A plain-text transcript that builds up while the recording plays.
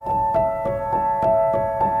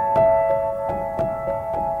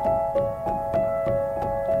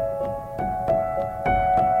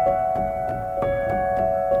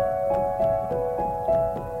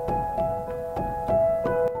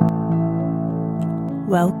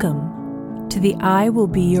Welcome to the I Will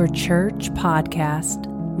Be Your Church podcast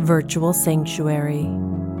virtual sanctuary.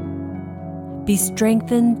 Be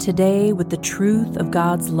strengthened today with the truth of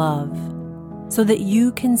God's love so that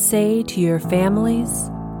you can say to your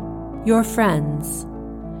families, your friends,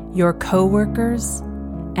 your co-workers,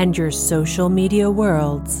 and your social media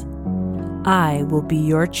worlds, I will be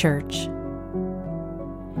your church.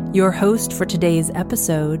 Your host for today's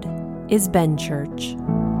episode is Ben Church.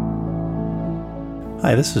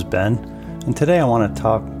 Hi, this is Ben, and today I want to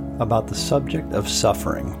talk about the subject of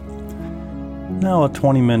suffering. Now, a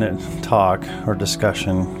 20-minute talk or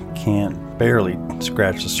discussion can't barely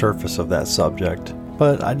scratch the surface of that subject,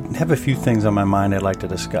 but I have a few things on my mind I'd like to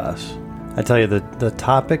discuss. I tell you that the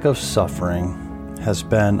topic of suffering has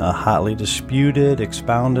been a hotly disputed,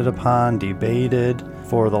 expounded upon, debated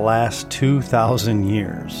for the last 2,000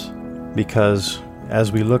 years, because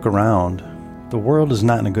as we look around, the world is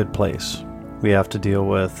not in a good place. We have to deal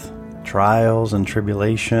with trials and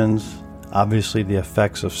tribulations, obviously the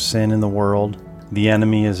effects of sin in the world. The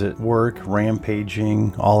enemy is at work,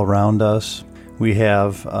 rampaging all around us. We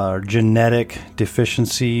have genetic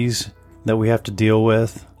deficiencies that we have to deal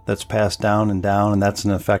with that's passed down, and that's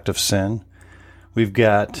an effect of sin. We've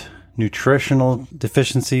got nutritional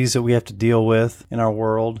deficiencies that we have to deal with in our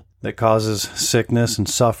world that causes sickness and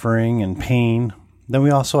suffering and pain. Then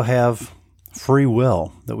we also have free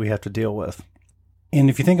will that we have to deal with. And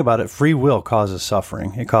if you think about it, free will causes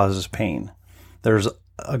suffering. It causes pain. There's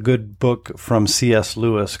a good book from C.S.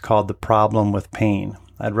 Lewis called The Problem with Pain.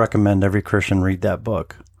 I'd recommend every Christian read that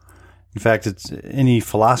book. In fact, it's any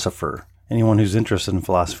philosopher, anyone who's interested in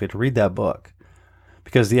philosophy, to read that book.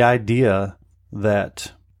 Because the idea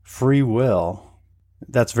that free will,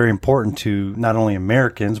 that's very important to not only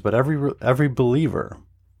Americans, but every believer.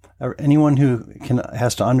 Anyone who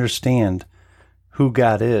has to understand who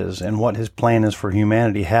God is and what his plan is for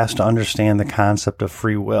humanity has to understand the concept of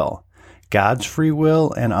free will. God's free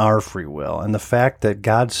will and our free will. And the fact that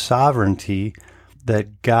God's sovereignty,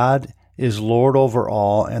 that God is Lord over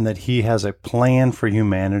all, and that he has a plan for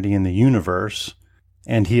humanity in the universe,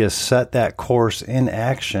 and he has set that course in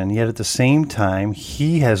action, yet at the same time,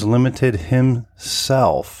 he has limited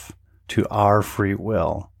himself to our free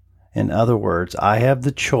will. In other words, I have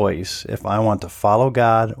the choice if I want to follow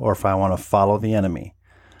God or if I want to follow the enemy.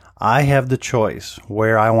 I have the choice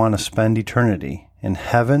where I want to spend eternity, in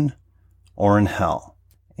heaven or in hell.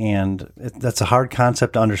 And that's a hard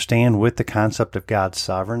concept to understand with the concept of God's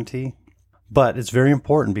sovereignty. But it's very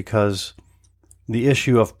important because the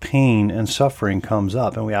issue of pain and suffering comes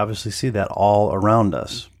up, and we obviously see that all around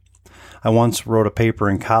us. I once wrote a paper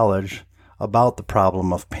in college about the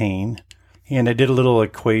problem of pain, and I did a little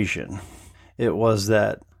equation. It was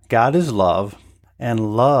that God is love,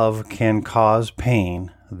 and love can cause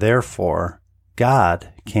pain. Therefore, God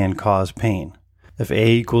can cause pain. If A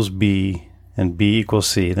equals B and B equals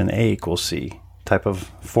C, then A equals C type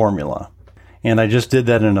of formula. And I just did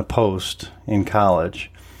that in a post in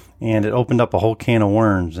college, and it opened up a whole can of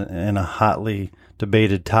worms in a hotly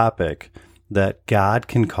debated topic that God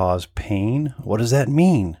can cause pain. What does that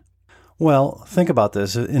mean? Well, think about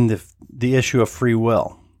this in the issue of free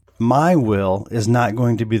will. My will is not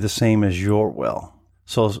going to be the same as your will.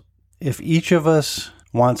 So if each of us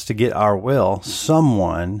wants to get our will,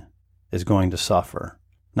 someone is going to suffer.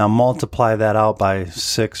 Now multiply that out by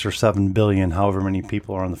 6 or 7 billion, however many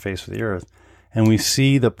people are on the face of the earth, and we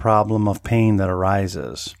see the problem of pain that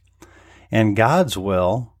arises. And God's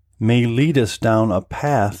will may lead us down a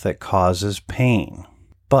path that causes pain.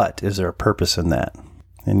 But is there a purpose in that?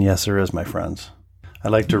 And yes, there is, my friends.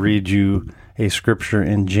 I'd like to read you a scripture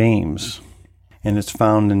in James, and it's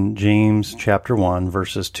found in James chapter 1,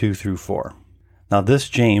 verses 2 through 4. Now, this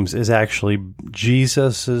James is actually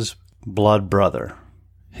Jesus' blood brother,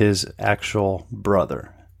 his actual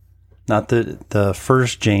brother. Not the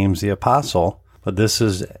first James, the apostle, but this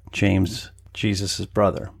is James, Jesus'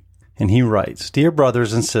 brother. And he writes, "Dear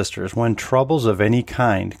brothers and sisters, when troubles of any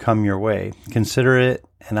kind come your way, consider it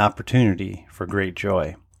an opportunity for great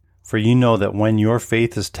joy. For you know that when your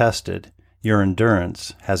faith is tested, your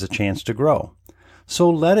endurance has a chance to grow. So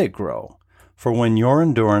let it grow. For when your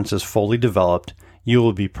endurance is fully developed, you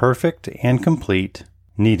will be perfect and complete,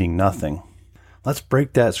 needing nothing." Let's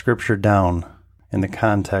break that scripture down in the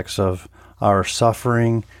context of our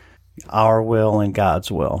suffering, our will, and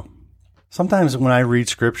God's will. Sometimes when I read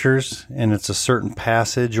scriptures and it's a certain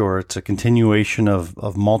passage or it's a continuation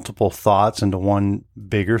of multiple thoughts into one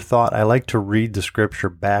bigger thought, I like to read the scripture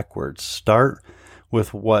backwards. Start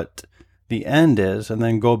with what the end is and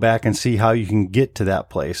then go back and see how you can get to that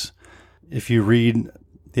place. If you read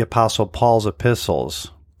the Apostle Paul's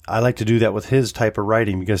epistles, I like to do that with his type of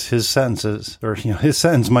writing because his sentences, or his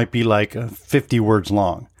sentence might be like 50 words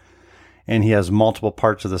long. And he has multiple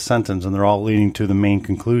parts of the sentence, and they're all leading to the main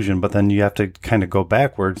conclusion. But then you have to kind of go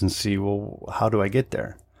backwards and see, well, how do I get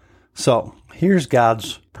there? So here's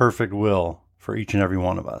God's perfect will for each and every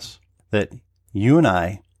one of us, that you and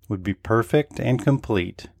I would be perfect and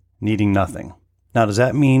complete, needing nothing. Now, does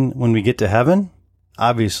that mean when we get to heaven?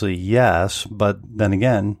 Obviously, yes. But then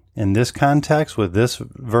again, in this context, with this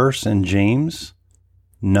verse in James,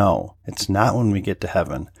 no, it's not when we get to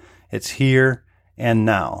heaven. It's here and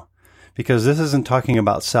now. Because this isn't talking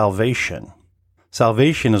about salvation.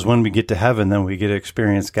 Salvation is when we get to heaven, then we get to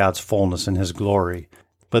experience God's fullness and His glory.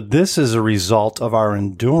 But this is a result of our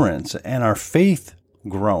endurance and our faith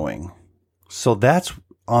growing. So that's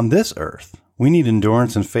on this earth. We need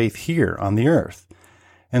endurance and faith here on the earth.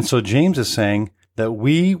 And so James is saying that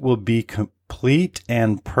we will be complete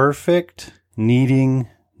and perfect, needing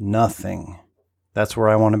nothing. That's where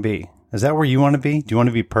I want to be. Is that where you want to be? Do you want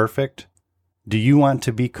to be perfect? Do you want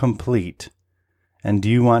to be complete? And do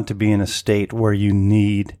you want to be in a state where you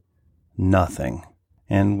need nothing?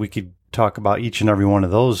 And we could talk about each and every one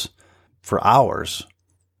of those for hours.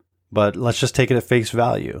 But let's just take it at face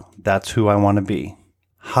value. That's who I want to be.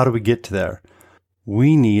 How do we get to there?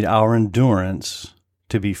 We need our endurance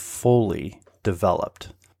to be fully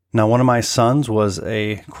developed. Now, one of my sons was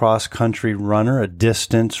a cross-country runner, a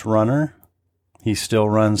distance runner. He still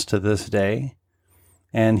runs to this day.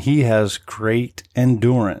 And he has great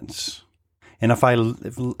endurance. And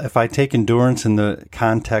if I take endurance in the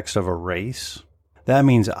context of a race, that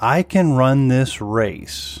means I can run this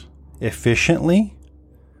race efficiently,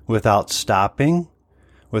 without stopping,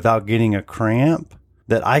 without getting a cramp,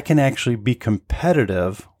 that I can actually be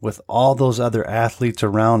competitive with all those other athletes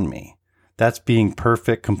around me. That's being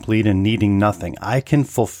perfect, complete, and needing nothing. I can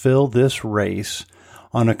fulfill this race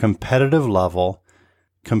on a competitive level,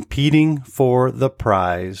 competing for the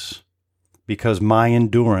prize because my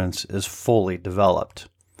endurance is fully developed.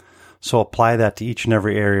 So apply that to each and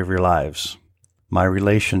every area of your lives. My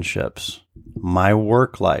relationships, my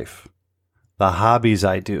work life, the hobbies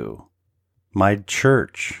I do, my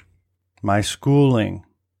church, my schooling,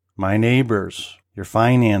 my neighbors, your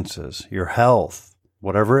finances, your health,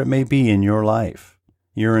 whatever it may be in your life.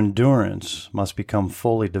 Your endurance must become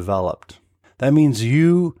fully developed. That means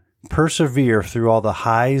you persevere through all the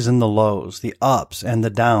highs and the lows, the ups and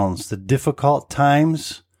the downs, the difficult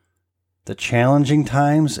times, the challenging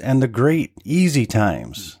times, and the great, easy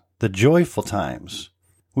times, the joyful times.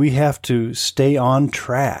 We have to stay on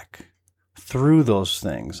track through those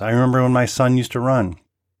things. I remember when my son used to run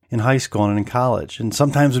in high school and in college, and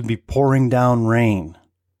sometimes it would be pouring down rain,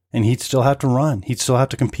 and he'd still have to run. He'd still have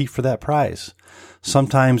to compete for that prize.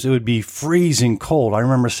 Sometimes it would be freezing cold. I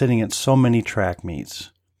remember sitting at so many track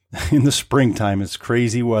meets. In the springtime, it's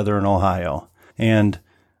crazy weather in Ohio. And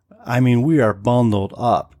I mean, we are bundled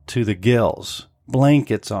up to the gills,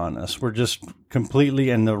 blankets on us. We're just completely,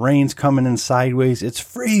 and the rain's coming in sideways. It's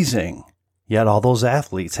freezing. Yet all those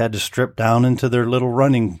athletes had to strip down into their little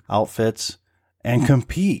running outfits and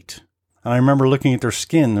compete. And I remember looking at their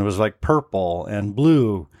skin. It was like purple and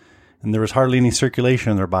blue, and there was hardly any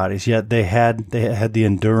circulation in their bodies. Yet they had the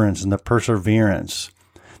endurance and the perseverance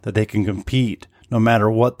that they can compete no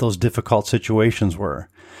matter what those difficult situations were.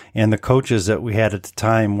 And the coaches that we had at the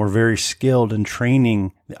time were very skilled in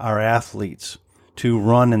training our athletes to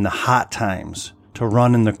run in the hot times, to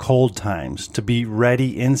run in the cold times, to be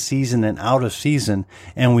ready in season and out of season.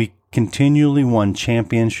 And we continually won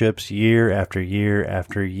championships year after year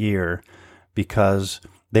after year because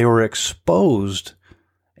they were exposed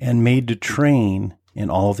and made to train in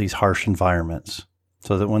all of these harsh environments.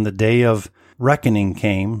 So that when the day of reckoning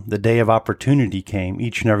came, the day of opportunity came,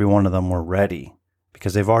 each and every one of them were ready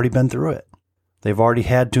because they've already been through it. They've already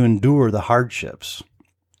had to endure the hardships.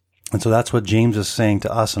 And so that's what James is saying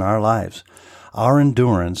to us in our lives. Our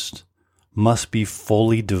endurance must be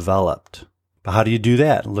fully developed. But how do you do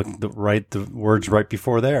that? Look, the words right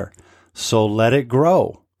before there. So let it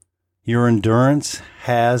grow. Your endurance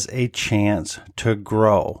has a chance to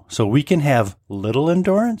grow. So we can have little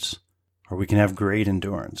endurance or we can have great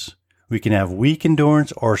endurance. We can have weak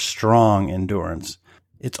endurance or strong endurance.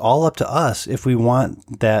 It's all up to us if we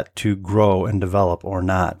want that to grow and develop or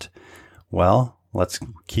not. Well, let's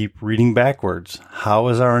keep reading backwards. How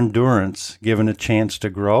is our endurance given a chance to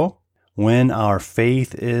grow? When our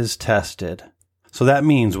faith is tested. So that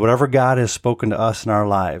means whatever God has spoken to us in our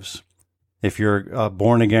lives. If you're a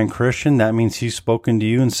born-again Christian, that means He's spoken to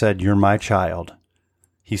you and said, "You're my child."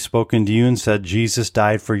 He's spoken to you and said, "Jesus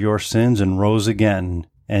died for your sins and rose again."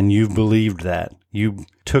 And you've believed that. You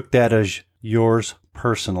took that as yours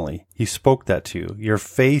personally. He spoke that to you. Your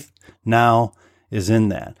faith now is in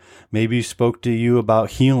that. Maybe he spoke to you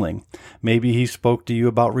about healing. Maybe he spoke to you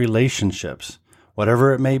about relationships.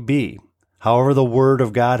 Whatever it may be, however the Word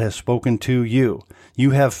of God has spoken to you,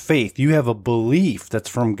 you have faith. You have a belief that's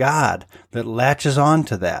from God that latches on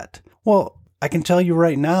to that. Well, I can tell you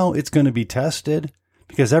right now, it's going to be tested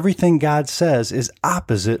because everything God says is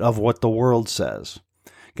opposite of what the world says.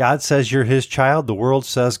 God says you're His child. The world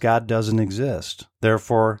says God doesn't exist.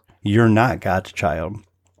 Therefore, you're not God's child.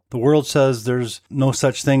 The world says there's no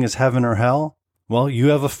such thing as heaven or hell. Well, you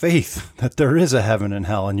have a faith that there is a heaven and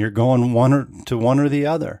hell, and you're going one or the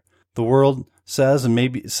other. The world says, and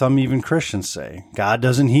maybe some even Christians say, God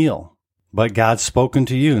doesn't heal. But God's spoken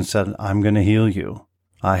to you and said, I'm going to heal you.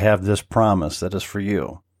 I have this promise that is for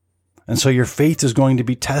you. And so your faith is going to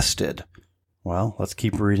be tested. Well, let's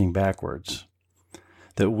keep reading backwards.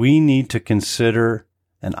 That we need to consider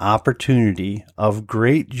an opportunity of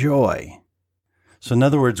great joy. So in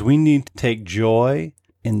other words, we need to take joy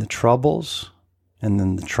in the troubles and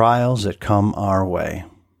in the trials that come our way.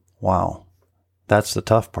 Wow. That's the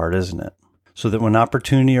tough part, isn't it? So that when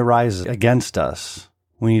opportunity arises against us,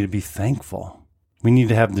 we need to be thankful. We need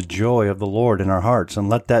to have the joy of the Lord in our hearts and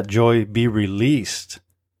let that joy be released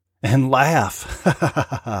and laugh.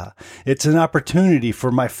 It's an opportunity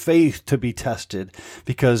for my faith to be tested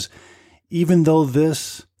because even though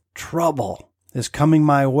this trouble is coming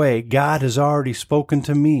my way, God has already spoken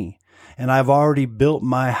to me, and I've already built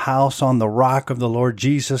my house on the rock of the Lord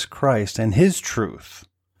Jesus Christ and His truth.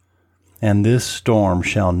 And this storm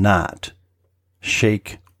shall not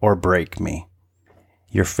shake or break me.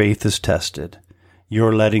 Your faith is tested.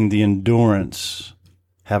 You're letting the endurance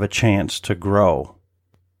have a chance to grow.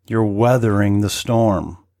 You're weathering the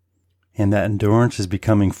storm. And that endurance is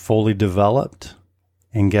becoming fully developed.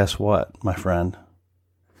 And guess what, my friend?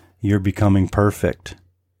 You're becoming perfect.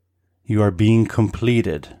 You are being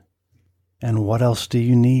completed. And what else do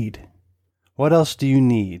you need? What else do you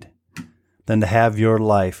need than to have your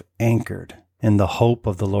life anchored in the hope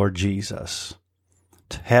of the Lord Jesus?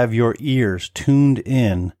 To have your ears tuned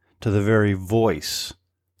in to the very voice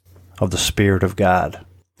of the Spirit of God.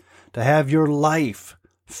 To have your life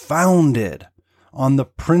founded on the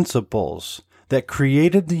principles that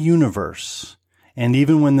created the universe. And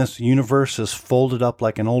even when this universe is folded up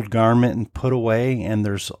like an old garment and put away and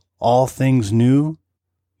there's all things new,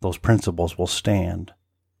 those principles will stand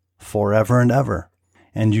forever and ever.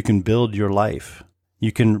 And you can build your life.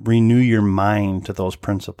 You can renew your mind to those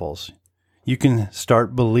principles. You can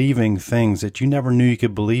start believing things that you never knew you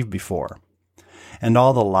could believe before. And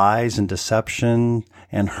all the lies and deception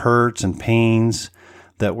and hurts and pains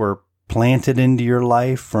that were planted into your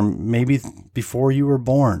life from maybe before you were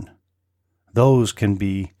born, those can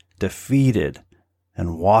be defeated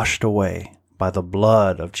and washed away by the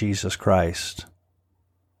blood of Jesus Christ.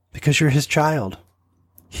 Because you're His child.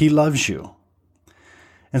 He loves you.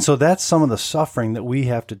 And so that's some of the suffering that we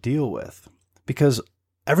have to deal with. Because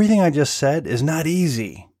everything I just said is not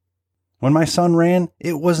easy. When my son ran,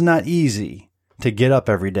 it was not easy to get up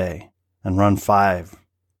every day and run 5,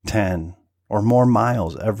 10, or more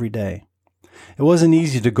miles every day. It wasn't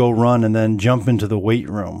easy to go run and then jump into the weight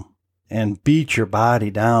room and beat your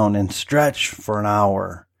body down and stretch for an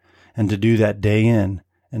hour, and to do that day in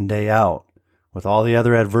and day out with all the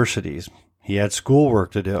other adversities. He had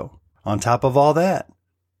schoolwork to do. On top of all that,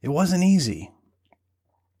 it wasn't easy.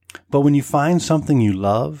 But when you find something you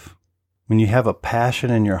love, when you have a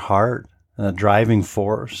passion in your heart and a driving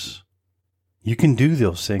force, you can do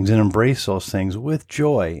those things and embrace those things with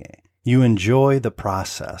joy. You enjoy the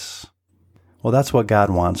process. Well, that's what God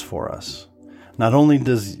wants for us. Not only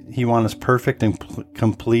does He want us perfect and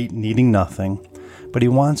complete, needing nothing, but He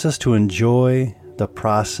wants us to enjoy the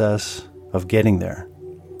process of getting there.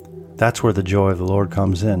 That's where the joy of the Lord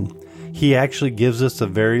comes in. He actually gives us the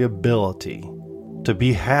very ability to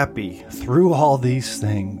be happy through all these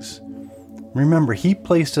things. Remember, He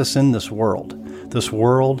placed us in this world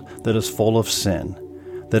that is full of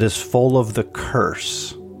sin, that is full of the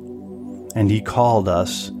curse. And He called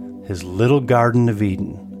us His little garden of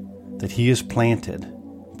Eden that He has planted.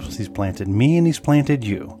 He's planted me and He's planted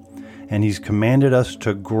you. And He's commanded us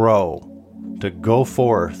to grow, to go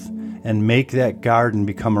forth and make that garden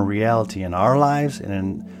become a reality in our lives and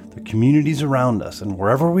in the communities around us and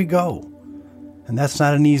wherever we go. And that's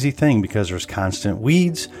not an easy thing because there's constant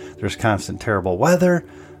weeds, there's constant terrible weather.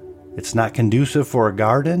 It's not conducive for a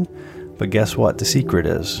garden. But guess what? The secret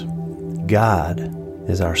is God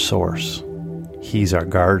is our source. He's our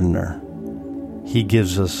gardener. He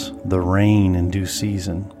gives us the rain in due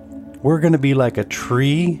season. We're going to be like a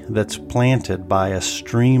tree that's planted by a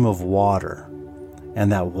stream of water.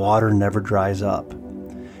 and that water never dries up.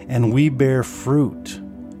 And we bear fruit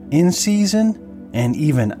in season and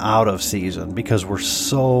even out of season because we're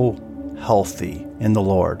so healthy in the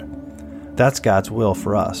Lord. That's God's will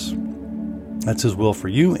for us. That's His will for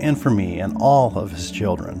you and for me and all of His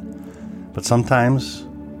children. But sometimes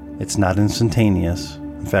it's not instantaneous.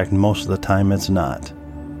 In fact, most of the time it's not.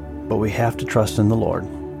 But we have to trust in the Lord.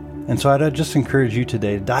 And so I'd just encourage you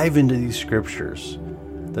today to dive into these scriptures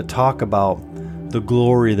that talk about the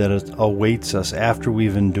glory that awaits us after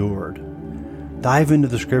we've endured. Dive into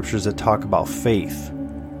the scriptures that talk about faith,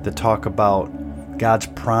 that talk about God's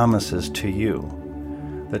promises to you,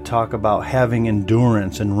 that talk about having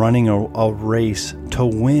endurance and running a race to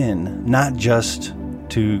win, not just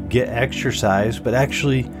to get exercise, but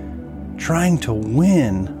actually trying to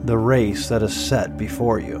win the race that is set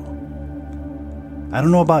before you. I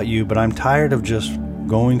don't know about you, but I'm tired of just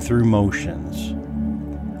going through motions.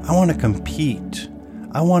 I want to compete.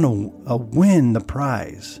 I want to win the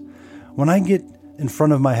prize. When I get in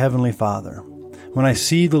front of my Heavenly Father, when I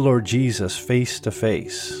see the Lord Jesus face to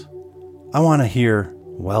face, I want to hear,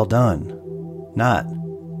 "Well done," not,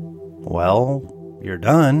 "Well, you're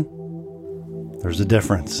done." There's a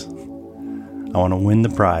difference. I want to win the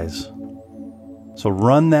prize. So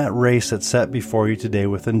run that race that's set before you today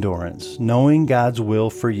with endurance, knowing God's will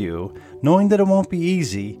for you, knowing that it won't be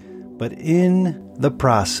easy, but in the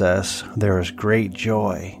process, there is great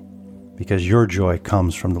joy because your joy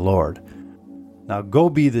comes from the Lord. Now go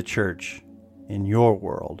be the church in your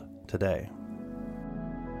world today.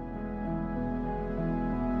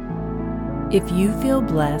 If you feel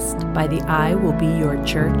blessed by the I Will Be Your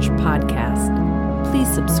Church podcast,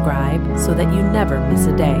 please subscribe so that you never miss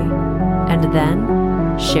a day. And then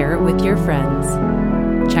share it with your friends.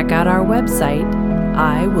 Check out our website,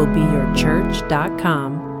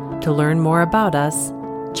 iwillbeyourchurch.com, to learn more about us,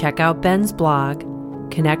 check out Ben's blog,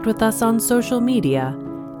 connect with us on social media,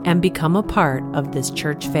 and become a part of this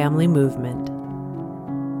church family movement.